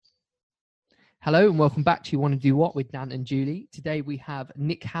Hello and welcome back to You Want to Do What with Dan and Julie. Today we have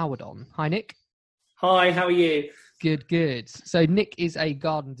Nick Howard on. Hi, Nick. Hi, how are you? Good. So Nick is a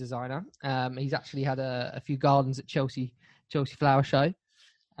garden designer. He's actually had a few gardens at Chelsea Flower Show.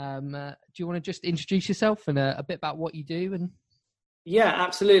 Do you want to just introduce yourself and a bit about what you do? Yeah,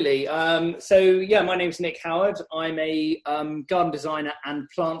 absolutely. My name's Nick Howard. I'm a garden designer and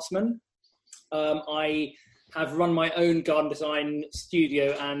plantsman. I have run my own garden design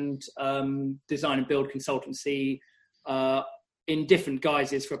studio and design and build consultancy in different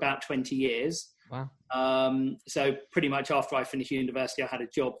guises for about 20 years. Wow. So pretty much after I finished university, I had a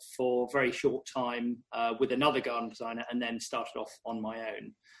job for a very short time with another garden designer and then started off on my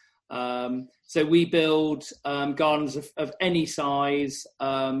own. So we build gardens of any size,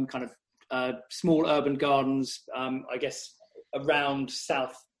 small urban gardens, I guess around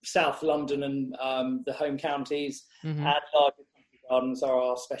South London and the home counties, Mm-hmm. and larger country gardens are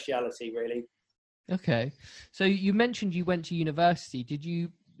our speciality, really. Okay. So you mentioned you went to university. Did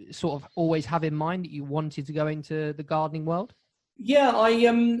you sort of always have in mind that you wanted to go into the gardening world? Yeah,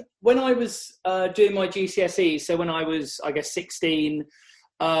 when I was doing my GCSEs, so when I was, I guess, 16,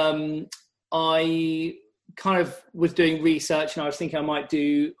 I kind of was doing research and I was thinking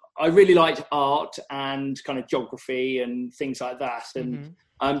I really liked art and kind of geography and things like that. And Mm-hmm.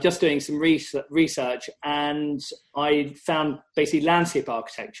 I'm just doing some research, and I found basically landscape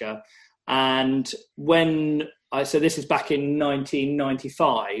architecture. And so this is back in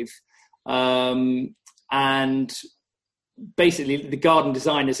 1995, and basically the garden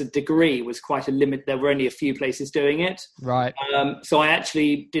design as a degree was quite a limit. There were only a few places doing it. Right. So I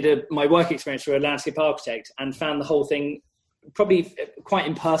actually did my work experience for a landscape architect and found the whole thing probably quite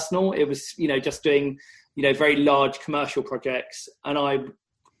impersonal. It was, just doing, very large commercial projects. And I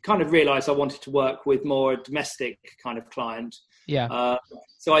kind of realized I wanted to work with more domestic kind of client. Yeah.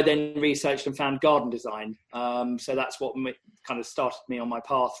 So I then researched and found garden design. So that's what kind of started me on my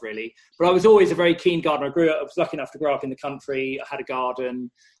path, really. But I was always a very keen gardener. I was lucky enough to grow up in the country. I had a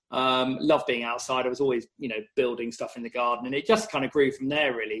garden, loved being outside. I was always, building stuff in the garden, and it just kind of grew from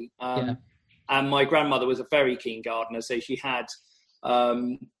there, really. Yeah. And my grandmother was a very keen gardener. So she had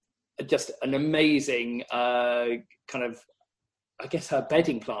just an amazing kind of, I guess, her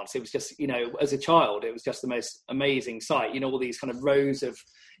bedding plants. It was just, as a child, it was just the most amazing sight. All these kind of rows of,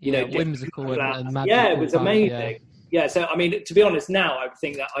 whimsical and magical. Yeah, it was amazing. Yeah. So, I mean, to be honest, now I would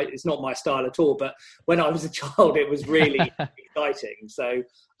think that it's not my style at all. But when I was a child, it was really exciting. So,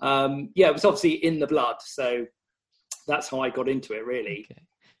 it was obviously in the blood. So that's how I got into it, really. Okay.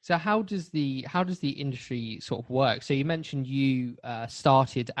 So how does the industry sort of work? So you mentioned you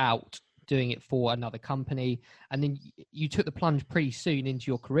started out doing it for another company, and then you took the plunge pretty soon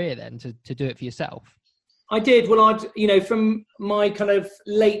into your career then to do it for yourself. I did. Well, from my kind of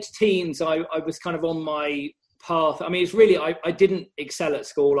late teens, I was kind of on my path. I mean, it's really, I didn't excel at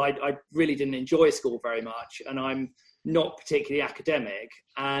school. I really didn't enjoy school very much, and I'm not particularly academic.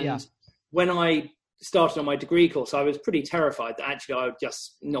 And when I started on my degree course, I was pretty terrified that actually I would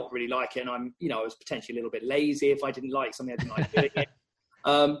just not really like it. And I was potentially a little bit lazy if I didn't like something, I didn't like doing it.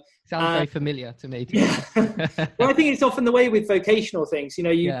 Sounds very familiar to me. Yeah. Well, I think it's often the way with vocational things.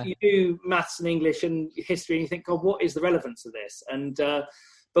 You do maths and English and history, and you think, God, what is the relevance of this? And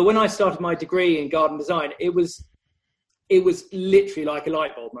but when I started my degree in garden design, it was literally like a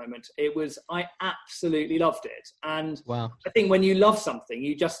light bulb moment. I absolutely loved it. And wow. I think when you love something,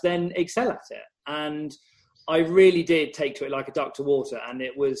 you just then excel at it. And I really did take to it like a duck to water, and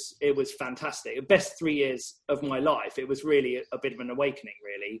it was fantastic. The best 3 years of my life. It was really a bit of an awakening,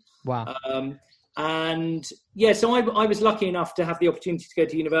 really. Wow. So I was lucky enough to have the opportunity to go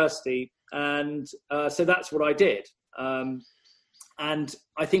to university, and so that's what I did. And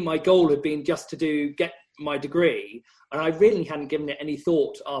I think my goal had been just to get my degree, and I really hadn't given it any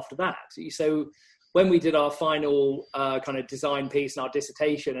thought after that. So when we did our final kind of design piece and our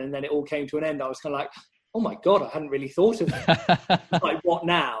dissertation, and then it all came to an end, I was kind of like, oh my God, I hadn't really thought of it. Like, what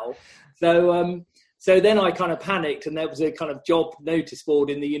now? So then I kind of panicked, and there was a kind of job notice board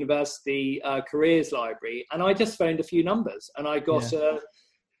in the university careers library, and I just phoned a few numbers, and I got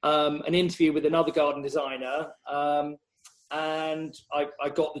an interview with another garden designer, and I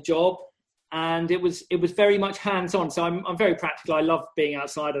got the job, and it was very much hands-on. So I'm very practical. I love being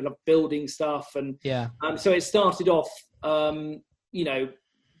outside. I love building stuff, and so it started off,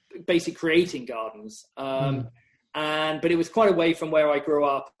 basically creating gardens, but it was quite away from where I grew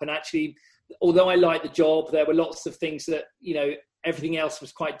up. And actually, although I liked the job, there were lots of things that everything else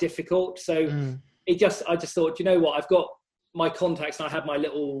was quite difficult. So I just thought, what, I've got my contacts, and I had my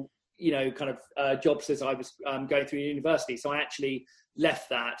little kind of jobs as I was going through university. So I actually left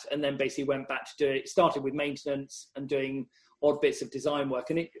that, and then basically went back to do it. Started with maintenance and doing odd bits of design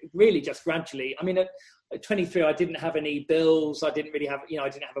work, and it really just gradually. I mean, at 23, I didn't have any bills. I didn't really have, I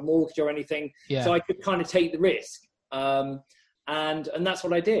didn't have a mortgage or anything, so I could kind of take the risk. And that's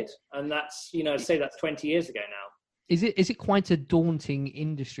what I did, and that's say that's 20 years ago now. Is it quite a daunting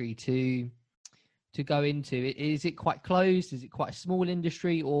industry to go into? Is it quite closed? Is it quite a small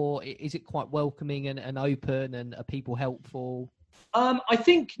industry, or is it quite welcoming and open, and are people helpful? I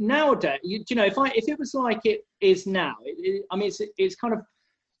think nowadays, if it was like it is now, it's kind of,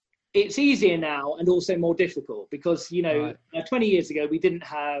 it's easier now and also more difficult because 20 years ago we didn't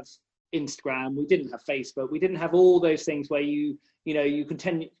have Instagram, we didn't have Facebook, we didn't have all those things where you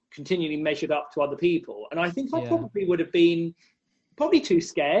continually measured up to other people, and I think I probably would have been too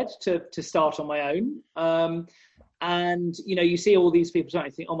scared to start on my own. And you see all these people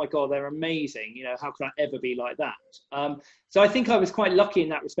starting to think, oh my God, they're amazing, how can I ever be like that? So I think I was quite lucky in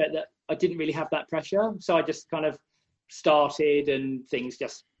that respect that I didn't really have that pressure, so I just kind of started and things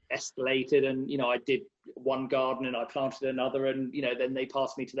just escalated, and I did one garden and I planted another, and then they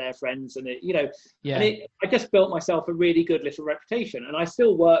passed me to their friends, and I just built myself a really good little reputation, and I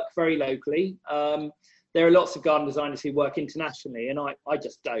still work very locally. There are lots of garden designers who work internationally, and I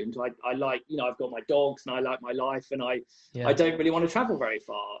just don't. I like, I've got my dogs and I like my life, and I don't really want to travel very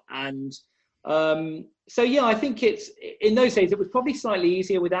far. And I think it's, in those days, it was probably slightly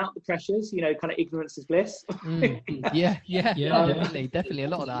easier without the pressures, kind of ignorance is bliss. Definitely a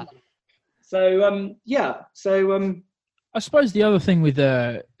lot of that. I suppose the other thing with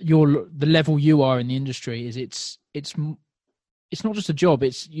the level you are in the industry is it's not just a job.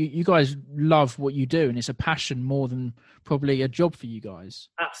 It's you guys love what you do, and it's a passion more than probably a job for you guys.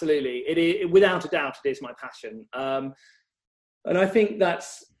 Absolutely, it is, without a doubt, it is my passion. And I think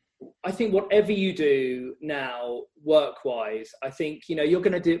whatever you do now, work-wise, I think you're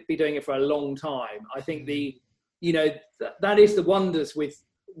going to be doing it for a long time. I think that is the wonders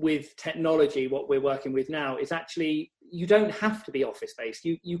with technology. What we're working with now is actually you don't have to be office-based.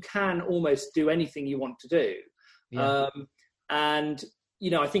 You can almost do anything you want to do. Yeah. And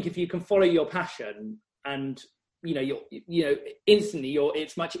I think if you can follow your passion, and instantly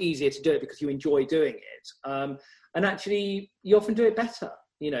it's much easier to do it because you enjoy doing it. And actually, you often do it better.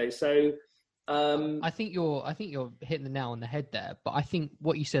 So I think you're hitting the nail on the head there. But I think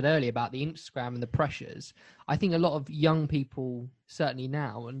what you said earlier about the Instagram and the pressures, I think a lot of young people, certainly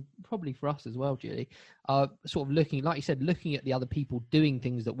now, and probably for us as well, Julie, are sort of looking, like you said, looking at the other people doing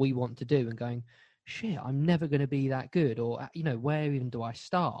things that we want to do and going, shit, I'm never going to be that good, or where even do I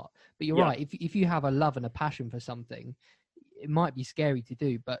start? But you're right, if you have a love and a passion for something, it might be scary to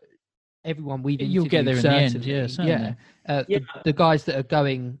do, but everyone we've interviewed, you'll get there in the end. The guys that are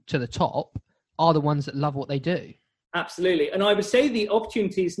going to the top are the ones that love what they do. Absolutely. And I would say the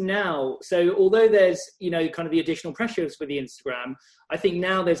opportunities now, so although there's kind of the additional pressures for the Instagram, I think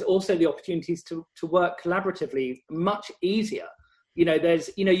now there's also the opportunities to work collaboratively much easier.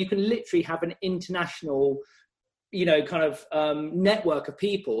 There's, you can literally have an international, kind of network of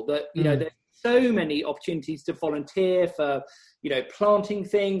people that, there's so many opportunities to volunteer for, planting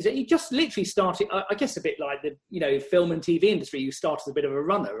things. You just literally started, I guess, a bit like the, film and TV industry. You start as a bit of a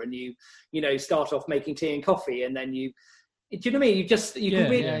runner, and you start off making tea and coffee, and then do you know what I mean? You can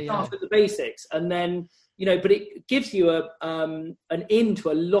really start at the basics, and then, but it gives you an in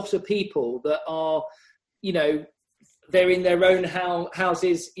to a lot of people that are, they're in their own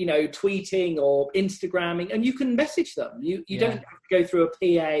houses, tweeting or Instagramming, and you can message them. You don't have to go through a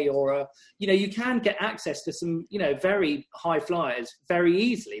PA or you can get access to some, very high flyers very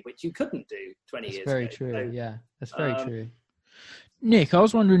easily, which you couldn't do 20 years ago. Very true. So, that's very true. Nick, I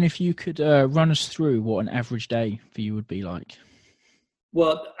was wondering if you could run us through what an average day for you would be like.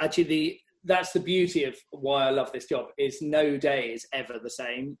 Well, actually, that's the beauty of why I love this job, is no day is ever the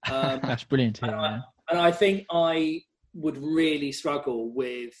same. That's brilliant to hear. And I think I would really struggle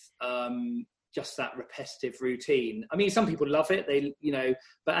with just that repetitive routine. I mean, some people love it,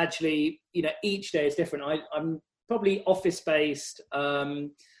 but actually, each day is different. I'm probably office-based,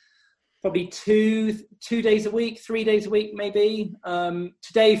 probably two days a week, 3 days a week, maybe.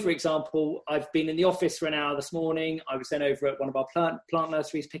 Today, for example, I've been in the office for an hour this morning. I was then over at one of our plant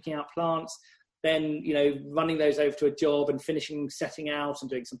nurseries picking out plants, then, running those over to a job and finishing setting out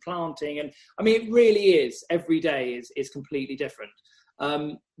and doing some planting. And I mean, it really is, every day is completely different.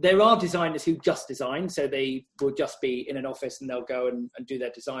 There are designers who just design, so they will just be in an office and they'll go and do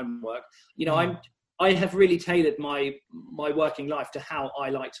their design work. I have really tailored my working life to how I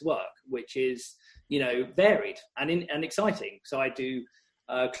like to work, which is, varied and exciting. So I do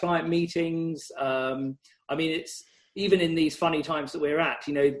client meetings. even in these funny times that we're at,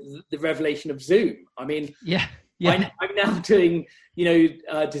 you know, the revelation of Zoom. I mean, yeah. I'm now doing, you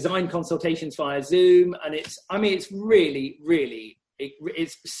know, design consultations via Zoom, and it's really, really,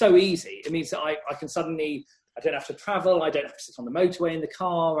 it's so easy. It means that I can suddenly, I don't have to travel, I don't have to sit on the motorway in the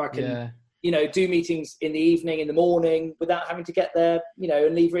car, I can, you know, do meetings in the evening, in the morning, without having to get there, you know,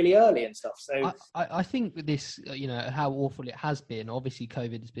 and leave really early and stuff. So I think with this, you know, how awful it has been. Obviously,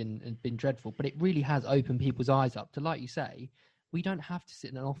 COVID has been dreadful, but it really has opened people's eyes up to, like you say, we don't have to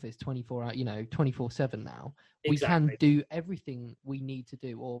sit in an office 24/7 now. Exactly. We can do everything we need to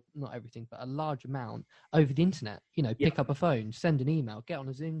do, or not everything, but a large amount over the internet. You know, pick up a phone, send an email, get on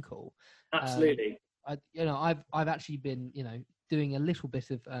a Zoom call. Absolutely. I've actually been, you know, doing a little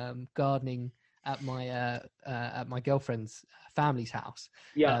bit of gardening at my girlfriend's family's house.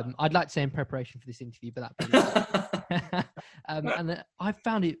 I'd like to say in preparation for this interview, but that and I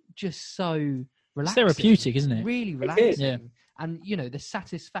found it just so relaxing. It's therapeutic, isn't it? Really relaxing. Yeah. And you know, the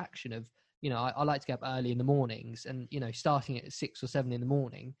satisfaction of, you know, I like to get up early in the mornings, and you know, starting at 6 or 7 in the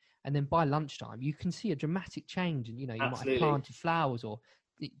morning, and then by lunchtime you can see a dramatic change, and you know, you might have planted flowers or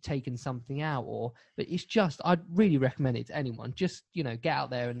taken something out, but it's just, I'd really recommend it to anyone. Just, you know, get out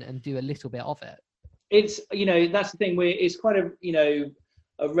there and do a little bit of it. It's, you know, that's the thing, where it's quite a, you know,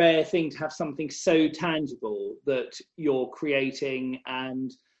 a rare thing to have something so tangible that you're creating.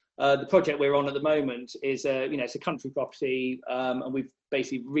 And the project we're on at the moment is you know, it's a country property, and we've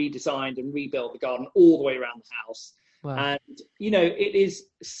basically redesigned and rebuilt the garden all the way around the house. Wow. And you know, it is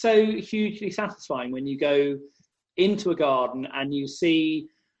so hugely satisfying when you go into a garden and you see,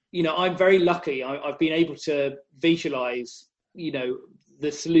 you know, I'm very lucky. I've been able to visualize, you know,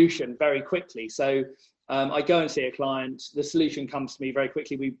 the solution very quickly. So I go and see a client, the solution comes to me very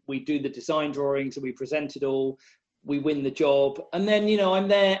quickly. We do the design drawings and we present it all, we win the job. And then, you know, I'm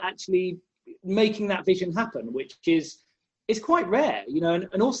there actually making that vision happen, which is quite rare, you know,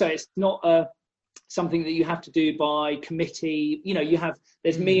 and also it's not something that you have to do by committee. You know,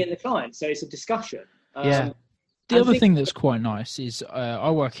 there's me and the client, so it's a discussion. The other thing that's quite nice is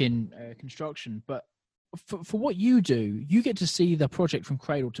I work in construction, but for what you do, you get to see the project from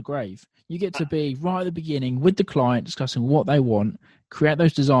cradle to grave. You get to be right at the beginning with the client, discussing what they want, create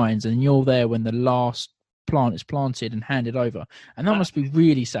those designs, and you're there when the last plant is planted and handed over. And that must be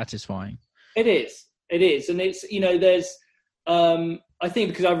really satisfying. It is. And it's, you know, there's, I think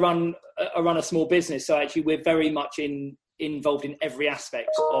because I run a small business, so actually we're very much involved in every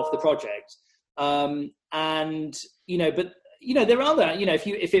aspect of the project. And, you know, but, you know, there are other, you know, if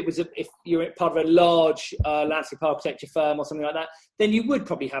you're part of a large landscape architecture firm or something like that, then you would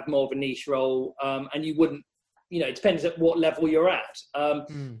probably have more of a niche role, and you wouldn't, you know, it depends at what level you're at.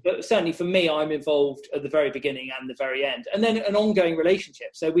 But certainly for me, I'm involved at the very beginning and the very end, and then an ongoing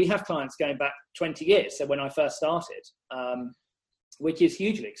relationship. So we have clients going back 20 years. So when I first started, which is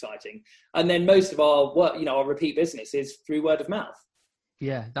hugely exciting. And then most of our work, you know, our repeat business is through word of mouth.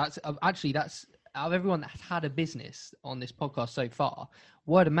 Yeah, that's out of everyone that's had a business on this podcast so far,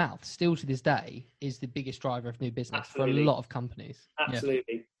 word of mouth still to this day is the biggest driver of new business. Absolutely. For a lot of companies. Absolutely.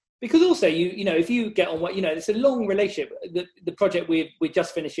 Yeah. Because also, you know, if you get on what, you know, it's a long relationship. The project we're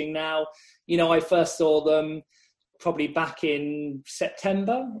just finishing now, you know, I first saw them probably back in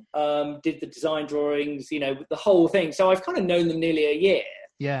September, did the design drawings, you know, the whole thing. So I've kind of known them nearly a year.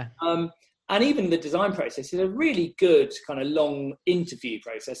 Yeah. And even the design process is a really good kind of long interview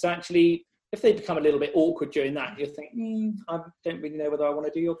process. So actually, if they become a little bit awkward during that, you'll think, I don't really know whether I want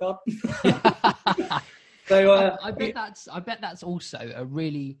to do your garden. So I bet that's also a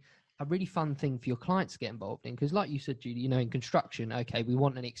really fun thing for your clients to get involved in, because like you said, Judy, you know, in construction, okay, we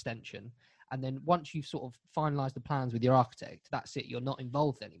want an extension, and then once you've sort of finalised the plans with your architect, that's it, you're not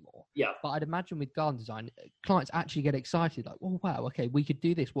involved anymore. Yeah. But I'd imagine with garden design, clients actually get excited, like, oh wow, okay, we could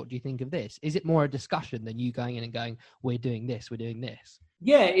do this. What do you think of this? Is it more a discussion than you going in and going, we're doing this?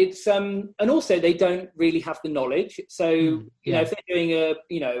 Yeah, it's and also they don't really have the knowledge. So you know, if they're doing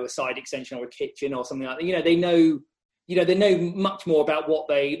a side extension or a kitchen or something like that, they know much more about what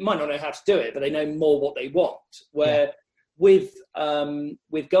they might not know how to do it, but they know more what they want. Where with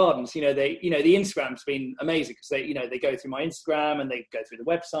gardens, the Instagram's been amazing, because they go through my Instagram and they go through the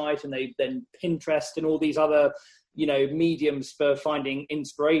website, and they then Pinterest and all these other mediums for finding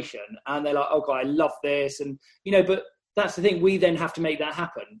inspiration, and they're like, oh god, I love this, and but that's the thing, we then have to make that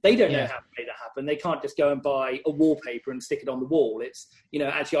happen. They don't know how to make that happen. They can't just go and buy a wallpaper and stick it on the wall. It's,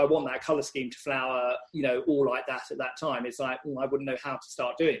 actually I want that colour scheme to flower, all like that at that time. It's like, I wouldn't know how to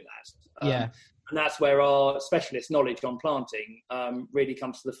start doing that. And that's where our specialist knowledge on planting really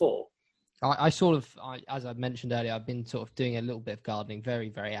comes to the fore. As I mentioned earlier, I've been sort of doing a little bit of gardening, very,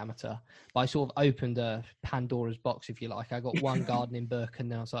 very amateur. But I sort of opened a Pandora's box, if you like. I got one gardening book,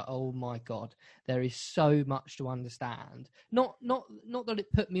 and then I was like, "Oh my god, there is so much to understand." Not that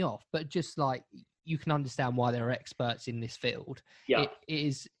it put me off, but just like you can understand why there are experts in this field. Yeah,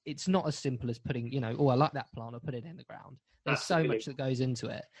 it's not as simple as putting, oh, I like that plant, I'll put it in the ground. There's absolutely. so much that goes into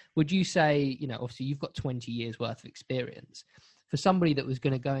it. Would you say, obviously you've got 20 years worth of experience. For somebody that was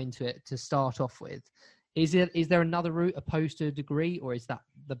going to go into it to start off with, is there another route opposed to a degree, or is that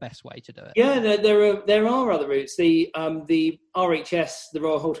the best way to do it? Yeah, there are other routes. The RHS, the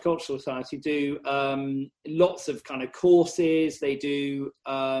Royal Horticultural Society, do lots of kind of courses. They do,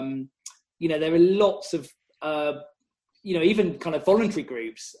 there are lots of, even kind of voluntary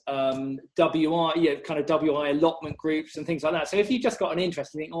groups, WI, kind of WI allotment groups and things like that. So if you just got an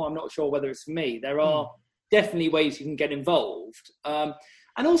interest and think, oh, I'm not sure whether it's for me, there are definitely ways you can get involved. And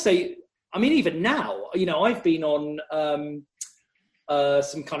also, I mean, even now, I've been on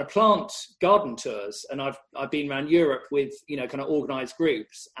some kind of plant garden tours, and I've been around Europe with, kind of organised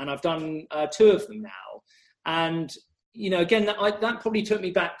groups, and I've done 2 of them now. And, again, that probably took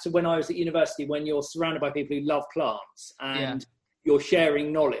me back to when I was at university, when you're surrounded by people who love plants and you're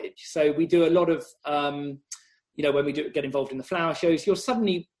sharing knowledge. So we do a lot of, when we get involved in the flower shows, you're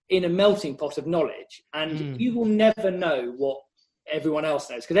suddenly in a melting pot of knowledge, and you will never know what everyone else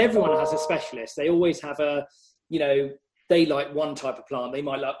knows, because everyone has a specialist. They always have they like one type of plant, they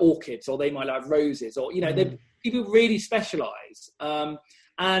might like orchids, or they might like roses, or people really specialize,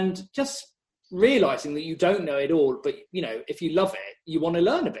 and just realizing that you don't know it all, but if you love it, you want to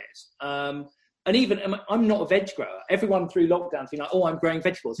learn a bit. And even, I'm not a veg grower. Everyone through lockdown being like, oh, I'm growing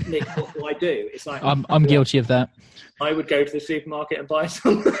vegetables. Nick, what do I do? It's like, I'm guilty of that. I would go to the supermarket and buy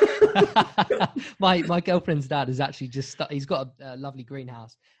some. My girlfriend's dad has actually he's got a lovely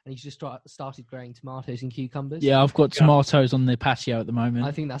greenhouse, and he's just started growing tomatoes and cucumbers. Yeah, I've got tomatoes on the patio at the moment.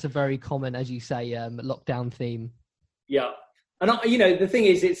 I think that's a very common, as you say, lockdown theme. Yeah. And the thing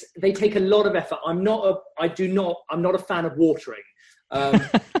is, they take a lot of effort. I'm not a fan of watering.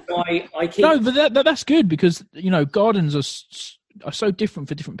 I keep... No, but that's good, because gardens are so different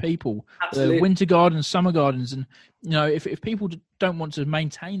for different people. Winter gardens, summer gardens, and if people don't want to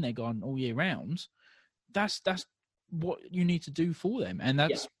maintain their garden all year round, that's what you need to do for them, and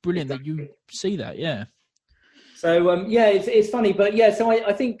that's brilliant that you see that. Yeah. So it's funny, but so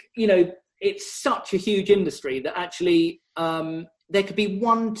I think it's such a huge industry that actually there could be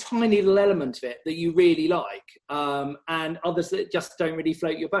one tiny little element of it that you really like, and others that just don't really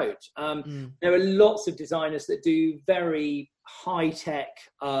float your boat. There are lots of designers that do very high tech,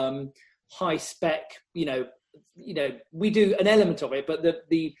 high spec. We do an element of it, but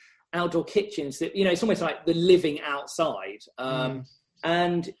the outdoor kitchens that it's almost like the living outside.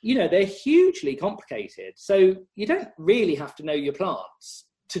 And they're hugely complicated. So you don't really have to know your plants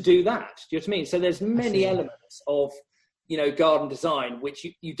to do that. Do you know what I mean? So there's many elements of garden design which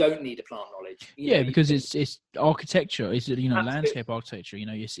you don't need a plant knowledge. Because it's architecture. It's landscape architecture.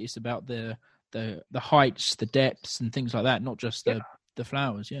 It's about the heights, the depths, and things like that, not just the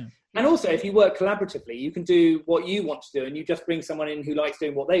flowers. Yeah. And also, if you work collaboratively, you can do what you want to do, and you just bring someone in who likes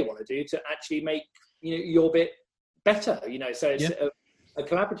doing what they want to do to actually make your bit better. So it's a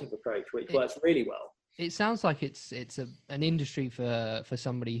collaborative approach, which works really well. It sounds like it's an industry for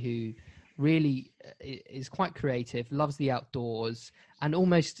somebody who really is quite creative, loves the outdoors, and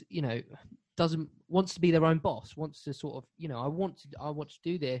almost wants to be their own boss, wants to sort of I want to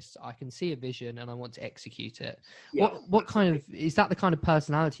do this, I can see a vision and I want to execute it. What kind of is that the kind of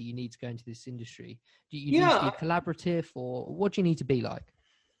personality you need to go into this industry? Do you need to be collaborative, or what do you need to be like?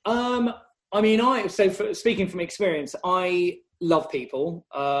 Speaking from experience, I love people.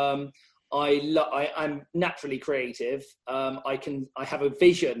 I'm naturally creative. I have a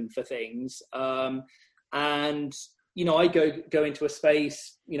vision for things, and I go into a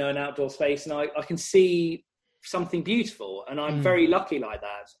space, an outdoor space, and I can see something beautiful, and I'm very lucky like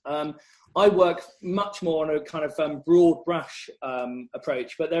that. I work much more on a kind of broad brush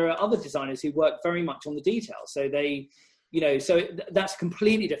approach, but there are other designers who work very much on the details. So they, so that's a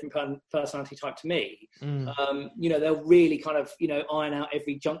completely different personality type to me. They'll really kind of, iron out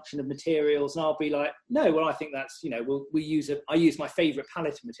every junction of materials, and I'll be like, no, well, I think that's, I use my favorite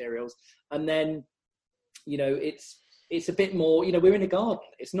palette of materials. And then, it's a bit more, we're in a garden.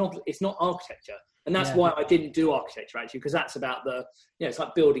 It's not architecture. And that's why I didn't do architecture, actually, because that's about it's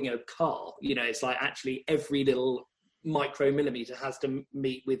like building a car. It's like actually every little micromillimeter has to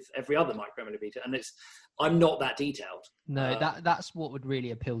meet with every other micromillimeter. And I'm not that detailed. No, that's what would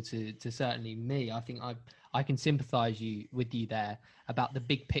really appeal to certainly me. I think I can sympathise with you there about the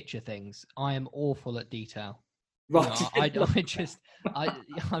big picture things. I am awful at detail. Right. You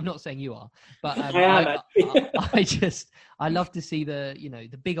know, I'm not saying you are, but I love to see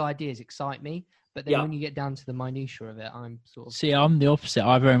the big ideas excite me. But then when you get down to the minutiae of it, I'm sort of... See, I'm the opposite.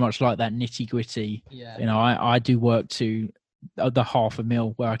 I very much like that nitty gritty. Yeah. You know, I do work to the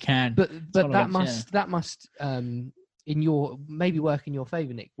 $500,000 where I can. But that must in your maybe work in your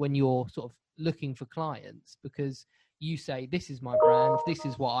favour, Nick, when you're sort of looking for clients, because you say, this is my brand, this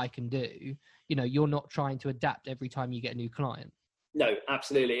is what I can do. You know, you're not trying to adapt every time you get a new client. No,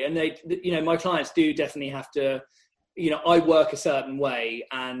 absolutely. And my clients do definitely have to, I work a certain way,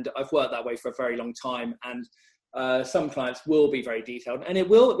 and I've worked that way for a very long time. And some clients will be very detailed, and they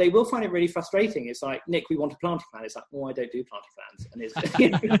will find it really frustrating. It's like, Nick, we want a planting plan. It's like, oh, I don't do planting plans.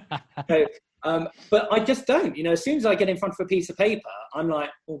 And but I just don't. As soon as I get in front of a piece of paper, I'm like,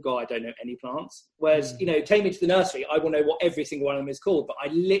 oh God, I don't know any plants. Whereas, take me to the nursery, I will know what every single one of them is called, but I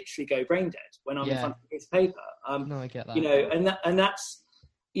literally go brain dead when I'm in front of a piece of paper. No, I get that. And that's,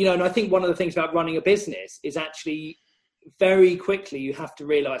 and I think one of the things about running a business is actually very quickly you have to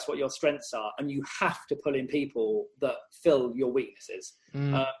realize what your strengths are, and you have to pull in people that fill your weaknesses.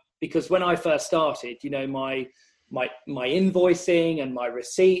 Because when I first started, my invoicing and my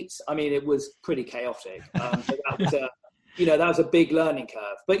receipts, I mean, it was pretty chaotic. So that was that was a big learning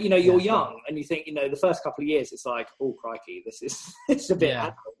curve. But you're young, and you think, the first couple of years, it's like, oh crikey, it's a bit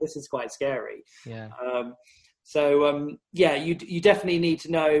adult. This is quite scary. Yeah. You definitely need to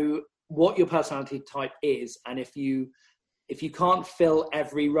know what your personality type is, and if you can't fill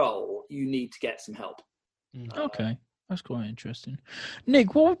every role, you need to get some help. Okay, that's quite interesting.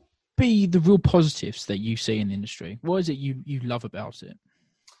 Nick, what would be the real positives that you see in the industry? What is it you love about it?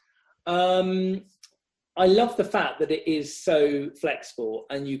 I love the fact that it is so flexible,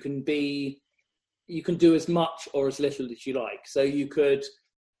 and you can do as much or as little as you like. So you could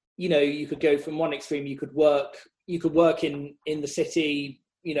go from one extreme. You could work in the city,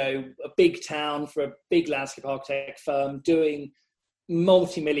 a big town for a big landscape architect firm doing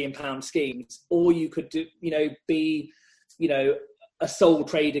multi-million-pound schemes, or you could be a sole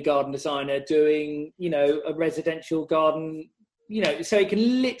trader garden designer doing a residential garden, so it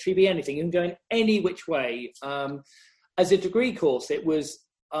can literally be anything. You can go in any which way. As a degree course, it was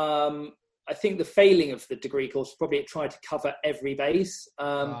I think the failing of the degree course probably it tried to cover every base.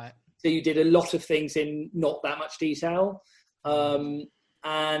 Right. So you did a lot of things in not that much detail.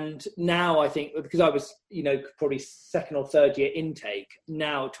 And now I think, because I was, probably second or third year intake,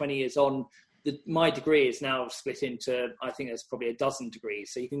 now 20 years on, my degree is now split into, I think there's probably a dozen degrees.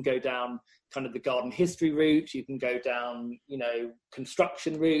 So you can go down kind of the garden history route, you can go down,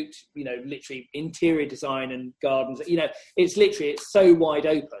 construction route, literally interior design and gardens, it's so wide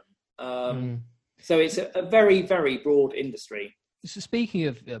open. So it's a very, very broad industry. So speaking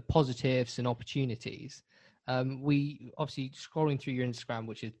of positives and opportunities, we obviously scrolling through your Instagram,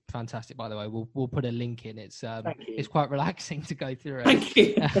 which is fantastic, by the way. We'll put a link in. It's quite relaxing to go through it. Thank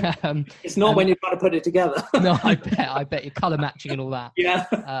you. It's not when you're trying to put it together. No, I bet you're colour matching and all that. Yeah.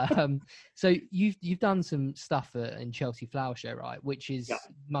 So you've done some stuff in Chelsea Flower Show, right? Which is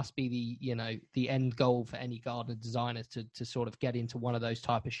must be the end goal for any garden designer to sort of get into one of those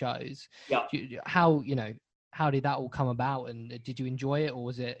type of shows. Yeah. How did that all come about, and did you enjoy it, or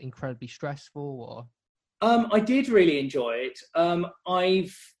was it incredibly stressful, or? I did really enjoy it.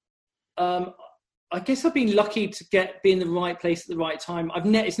 I guess I've been lucky to be in the right place at the right time.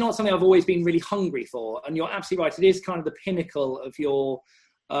 It's not something I've always been really hungry for. And you're absolutely right. It is kind of the pinnacle of your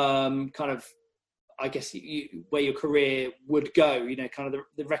kind of, I guess, where your career would go, kind of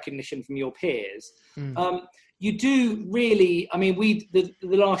the recognition from your peers. You do really, I mean, the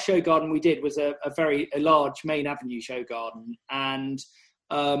last show garden we did was a large Main Avenue show garden. And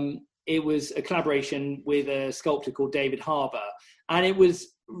it was a collaboration with a sculptor called David Harbour. And it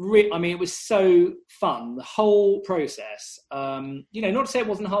was, it was so fun, the whole process. Not to say it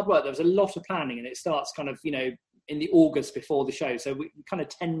wasn't hard work, there was a lot of planning, and it starts kind of, in the August before the show. So kind of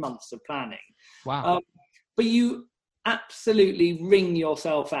 10 months of planning. Wow. But you absolutely wring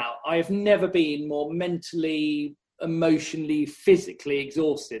yourself out. I have never been more mentally, emotionally, physically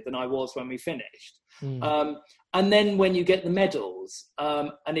exhausted than I was when we finished. And then when you get the medals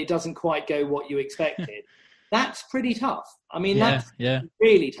and it doesn't quite go what you expected, that's pretty tough. I mean, that's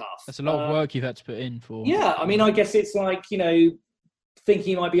really tough. That's a lot of work you've had to put in for. Yeah, I mean, I guess it's like,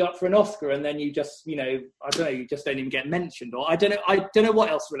 thinking you might be up for an Oscar and then you just, I don't know, you just don't even get mentioned. Or I don't know what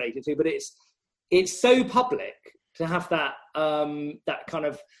else related to, but it's so public to have that that kind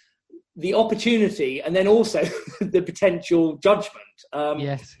of the opportunity, and then also the potential judgment.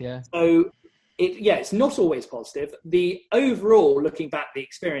 Yes, yeah. So it's not always positive. The overall, looking back, the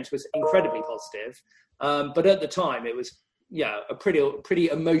experience was incredibly positive. But at the time, it was a pretty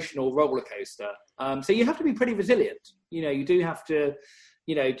emotional roller coaster. So you have to be pretty resilient. You do have to,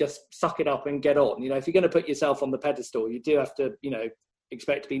 just suck it up and get on. If you're going to put yourself on the pedestal, you do have to,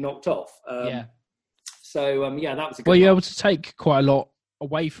 expect to be knocked off. So that was a good. Well, you're able to take quite a lot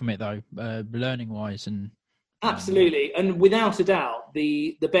away from it, though, learning wise, and absolutely, and without a doubt,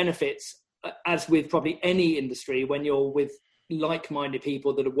 the benefits, as with probably any industry, when you're with like-minded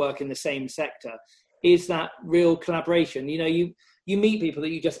people that work in the same sector, is that real collaboration. You meet people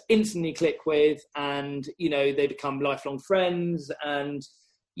that you just instantly click with, and they become lifelong friends, and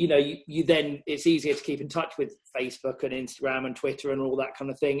you then, it's easier to keep in touch with Facebook and Instagram and Twitter and all that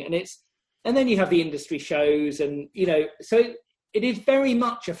kind of thing, and then you have the industry shows, and so it is very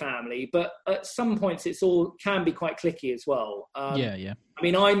much a family, but at some points it's all can be quite cliquey as well. Yeah. I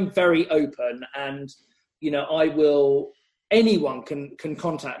mean, I'm very open, and anyone can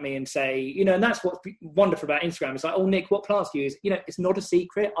contact me and say, and that's what's wonderful about Instagram. It's like, oh, Nick, what plants do you use? It's not a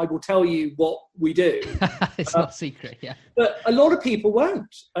secret. I will tell you what we do. It's not a secret, yeah. But a lot of people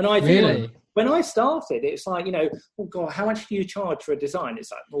won't. And I think really? When I started, it's like, oh God, how much do you charge for a design?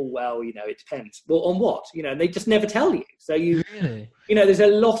 It's like, oh, well, it depends. Well, on what? And they just never tell you. So really? There's a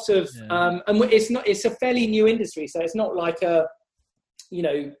lot of, and it's a fairly new industry. So it's not like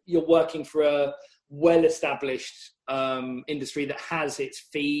you're working for a well-established industry that has its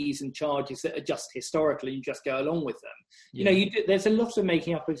fees and charges that are just historical, and you just go along with them. There's a lot of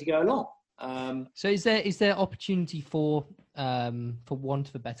making up as you go along. So is there opportunity for want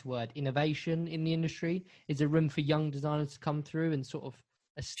of a better word, innovation in the industry? Is there room for young designers to come through and sort of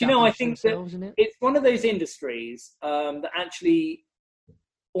establish I think themselves in it? It's one of those industries that actually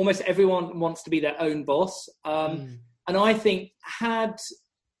almost everyone wants to be their own boss. And I think had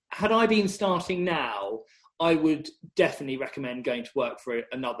I been starting now, I would definitely recommend going to work for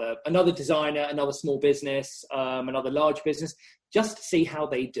another designer, another small business, another large business, just to see how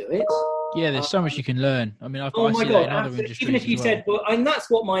they do it. Yeah, there's so much you can learn. I mean, I see that in other industries. Even if you said, well, and that's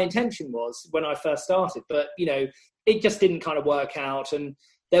what my intention was when I first started, but it just didn't kind of work out, and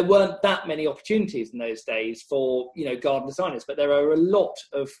there weren't that many opportunities in those days for garden designers. But there are a lot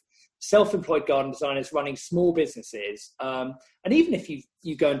of self-employed garden designers running small businesses, and even if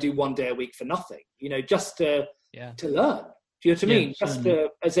you go and do 1 day a week for nothing, just to learn. Do you know what I mean? Just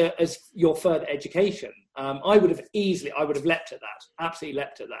as your further education. I would have leapt at that, absolutely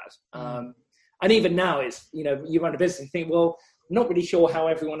leapt at that. And even now, it's you run a business and think, well, I'm not really sure how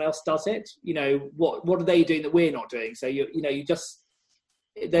everyone else does it. What are they doing that we're not doing? So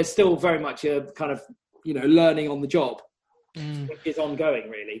there's still very much a kind of learning on the job, which is ongoing,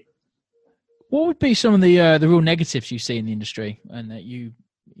 really. What would be some of the real negatives you see in the industry, and that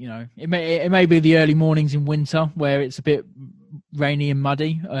it may be the early mornings in winter where it's a bit rainy and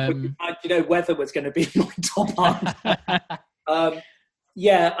muddy. Weather was going to be my top answer.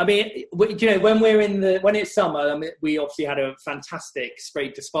 Yeah, I mean, when it's summer, I mean, we obviously had a fantastic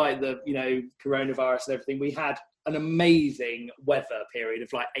spring, despite the coronavirus and everything. We had an amazing weather period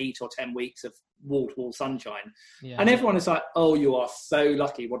of like 8 or 10 weeks of wall-to-wall sunshine, and everyone is like, "Oh, you are so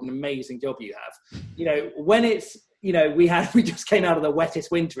lucky! What an amazing job you have!" When it's we just came out of the wettest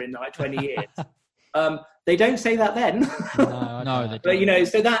winter in like 20 years. They don't say that then. No, they don't. But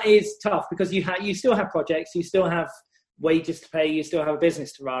so that is tough, because you still have projects, you still have wages to pay, you still have a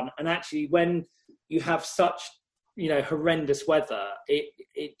business to run, and actually when you have such horrendous weather,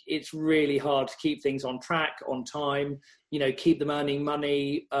 it's really hard to keep things on track, on time, keep them earning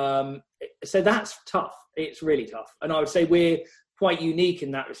money. So that's tough. It's really tough, and I would say we're quite unique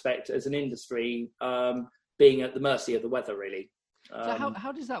in that respect as an industry, being at the mercy of the weather, really. So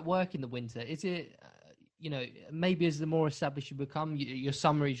how does that work in the winter? Is it maybe as the more established you become, your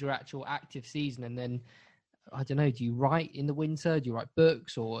summer is your actual active season, and then I don't know, do you write in the winter? Do you write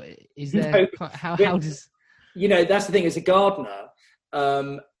books, or is there how does that's the thing, as a gardener,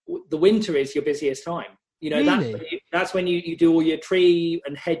 the winter is your busiest time. Really? That's when you do all your tree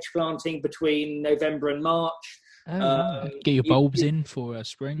and hedge planting between November and March. Get your bulbs in for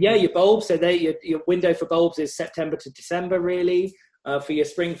spring. Yeah, your bulbs. So your window for bulbs is September to December, really, for your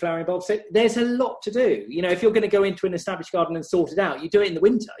spring flowering bulbs. So there's a lot to do. If you're going to go into an established garden and sort it out, you do it in the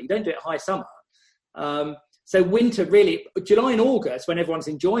winter. You don't do it high summer. So winter, really, July and August, when everyone's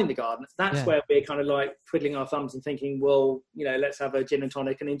enjoying the garden, that's where we're kind of like twiddling our thumbs and thinking, well, let's have a gin and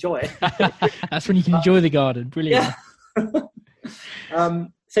tonic and enjoy it. That's when you can enjoy the garden. Brilliant. Yeah.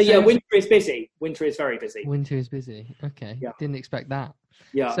 yeah, winter is busy. Winter is very busy. Winter is busy. Okay. Yeah. Didn't expect that.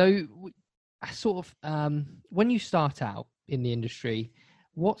 Yeah. So sort of, when you start out in the industry,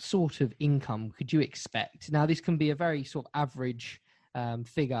 what sort of income could you expect? Now, this can be a very sort of average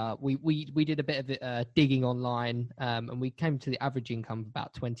figure. We did a bit of digging online, and we came to the average income of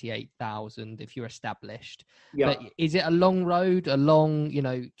about 28,000 if you're established. Yeah. But is it a long road,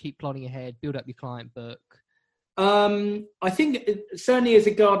 keep plodding ahead, build up your client book? I think certainly as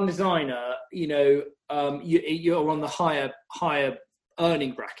a garden designer, you're on the higher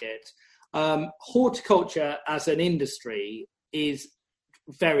earning bracket. Horticulture as an industry is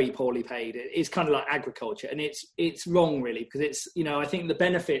very poorly paid. It's kind of like agriculture, and it's wrong really, because it's, I think the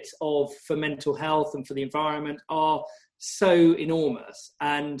benefits for mental health and for the environment are so enormous,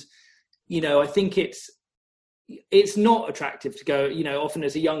 and I think it's not attractive to go, often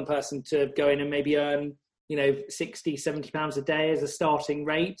as a young person, to go in and maybe earn 60, 70 pounds a day as a starting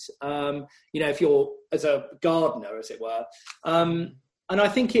rate, if you're as a gardener, as it were. And I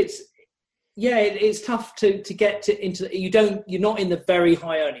think it's tough to get into. You're not in the very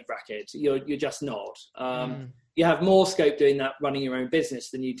high earning bracket. You're just not. You have more scope doing that, running your own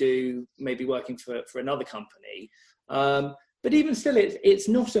business, than you do maybe working for another company. But even still, it's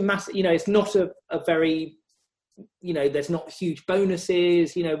not a massive. It's not a very. There's not huge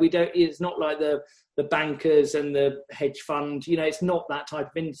bonuses. It's not like the bankers and the hedge fund. It's not that type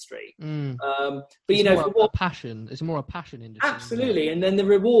of industry. But it's more a passion. It's more a passion industry. Absolutely. And then the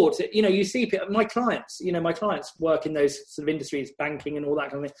rewards. You see my clients. My clients work in those sort of industries, banking and all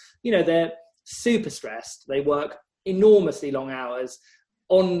that kind of thing. They're super stressed. They work enormously long hours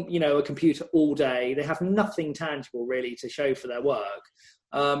on a computer all day. They have nothing tangible really to show for their work.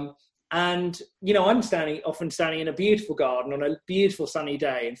 And I'm often standing in a beautiful garden on a beautiful sunny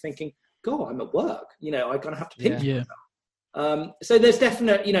day and thinking, God, I'm at work. I'm going to have to pinch myself. So there's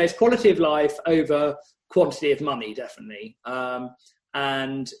definite, it's quality of life over quantity of money, definitely.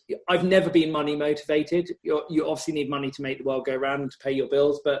 And I've never been money motivated. You obviously need money to make the world go round, to pay your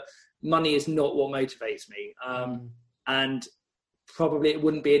bills, but money is not what motivates me. And probably it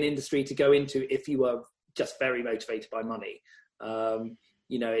wouldn't be an industry to go into if you were just very motivated by money.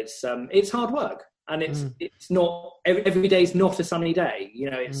 It's hard work, and it's not every day is not a sunny day.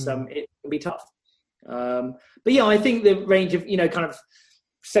 It can be tough. But yeah, I think the range of kind of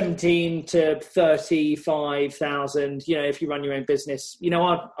 17 to 35,000. If you run your own business,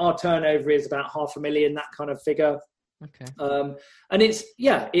 our turnover is about 500,000, that kind of figure. Okay. And it's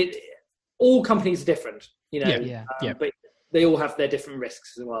all companies are different. But they all have their different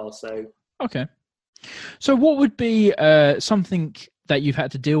risks as well. So okay. So what would be something that you've had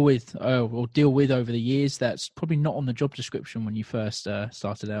to deal with over the years that's probably not on the job description when you first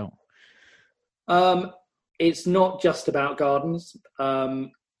started out? It's not just about gardens,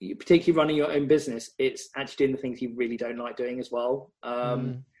 particularly running your own business. It's actually doing the things you really don't like doing as well.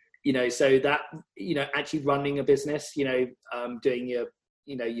 So that, actually running a business, doing your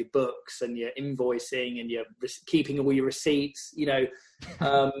books and your invoicing and your keeping all your receipts,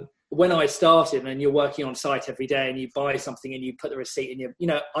 when I started and you're working on site every day and you buy something and you put the receipt in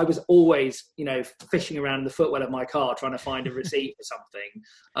I was always, fishing around the footwell of my car trying to find a receipt for something.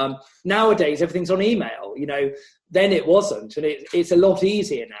 Nowadays, everything's on email, then it wasn't. And it's a lot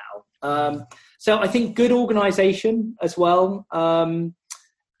easier now. So I think good organization as well. And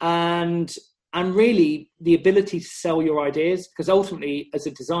really the ability to sell your ideas, because ultimately as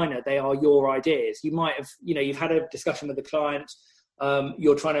a designer, they are your ideas. You might have, you've had a discussion with the client,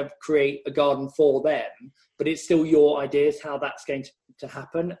 you're trying to create a garden for them, but it's still your ideas, how that's going to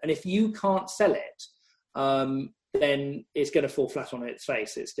happen. And if you can't sell it, then it's going to fall flat on its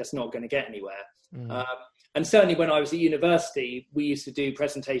face. It's just not going to get anywhere. And certainly when I was at university, we used to do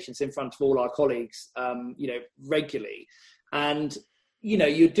presentations in front of all our colleagues, regularly. And,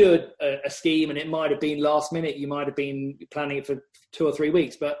 you'd do a scheme and it might have been last minute. You might have been planning it for 2 or 3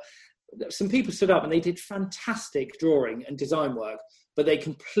 weeks, but some people stood up and they did fantastic drawing and design work, but they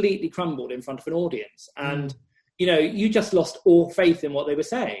completely crumbled in front of an audience. And, you just lost all faith in what they were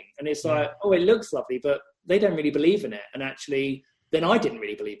saying. And it's like, oh, it looks lovely, but they don't really believe in it. And actually, then I didn't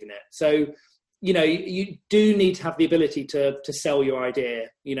really believe in it. So, you do need to have the ability to sell your idea,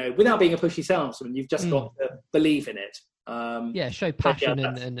 without being a pushy salesman. You've just got to believe in it. Show passion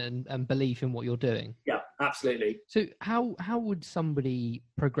and belief in what you're doing. Yeah, absolutely. So how would somebody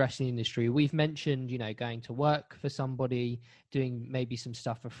progress in the industry? We've mentioned, going to work for somebody, doing maybe some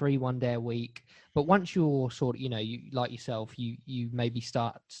stuff for free one day a week. But once you're sort of, you like yourself, you maybe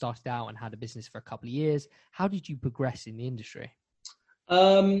started out and had a business for a couple of years. How did you progress in the industry?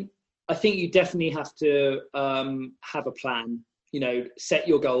 I think you definitely have to have a plan. set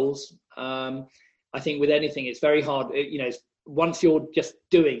your goals. I think with anything, it's very hard. Once you're just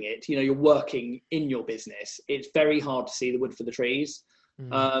doing it, you're working in your business, it's very hard to see the wood for the trees.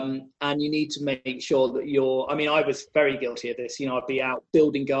 And you need to make sure that I was very guilty of this. I'd be out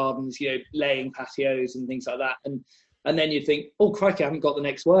building gardens, laying patios and things like that. And then you'd think, oh, crikey, I haven't got the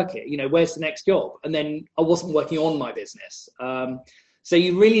next work here. Where's the next job? And then I wasn't working on my business. So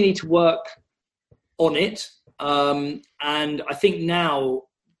you really need to work on it. And I think now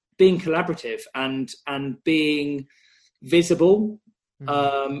being collaborative and being visible,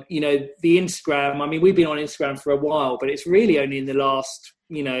 the Instagram, we've been on Instagram for a while, but it's really only in the last,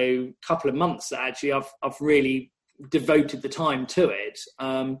 couple of months that actually I've really devoted the time to it.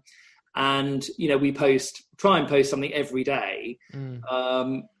 And we try and post something every day,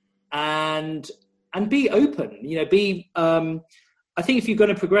 and be open. I think if you're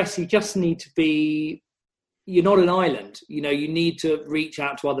going to progress, you just need to be. You're not an island. You need to reach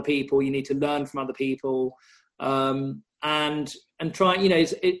out to other people. You need to learn from other people, and try.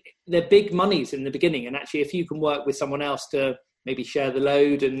 They're big monies in the beginning, and actually, if you can work with someone else to maybe share the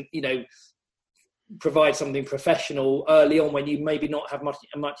load and provide something professional early on when you maybe not have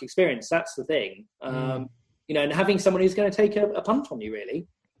much experience, that's the thing. And having someone who's going to take a punt on you, really.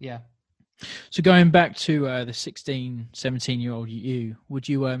 Yeah. So going back to the 16, 17-year-old you, would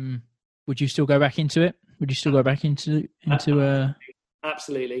you still go back into it? Would you still go back into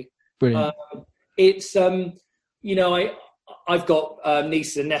Absolutely. Brilliant. It's I've got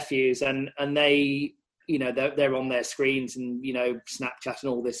nieces and nephews, and they they're on their screens and Snapchat and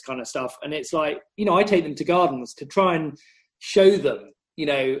all this kind of stuff, and it's like I take them to gardens to try and show them, and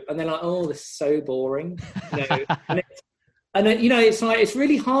they're like, oh, this is so boring, and it's like it's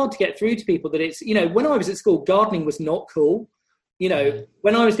really hard to get through to people that it's when I was at school, gardening was not cool.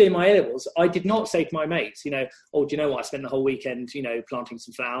 When I was doing my A-levels, I did not say to my mates, oh, do you know what? I spent the whole weekend, planting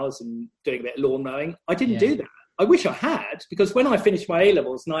some flowers and doing a bit of lawn mowing. I didn't do that. I wish I had, because when I finished my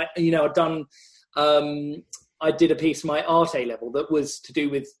A-levels and I'd done, I did a piece of my art A-level that was to do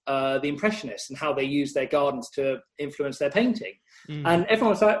with the Impressionists and how they used their gardens to influence their painting. And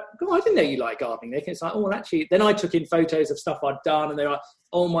everyone was like, oh, I didn't know you like gardening, Nick. It's like, oh, well, actually, then I took in photos of stuff I'd done, and they were like,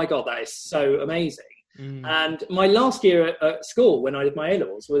 oh my God, that is so amazing. And my last year at school, when I did my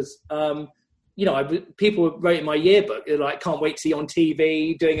A-levels, was, people wrote in my yearbook, they're like, can't wait to see you on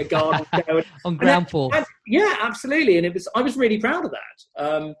TV doing a garden show. On Groundfall. Yeah, absolutely. And I was really proud of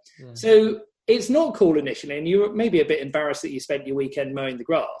that. So it's not cool initially, and you're maybe a bit embarrassed that you spent your weekend mowing the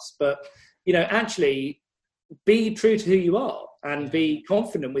grass, but, actually be true to who you are and be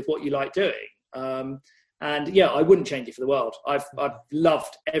confident with what you like doing. And I wouldn't change it for the world. I've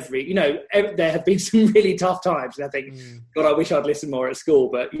loved every, there have been some really tough times, and I think, God, I wish I'd listened more at school.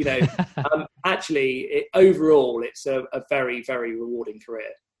 But, actually, overall, it's a very, very rewarding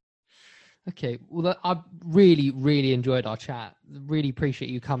career. Okay. Well, I really, really enjoyed our chat. Really appreciate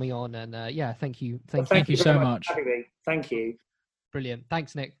you coming on. And thank you. Thank you so much. For having me. Thank you. Brilliant.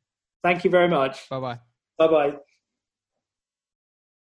 Thanks, Nick. Thank you very much. Bye-bye. Bye-bye.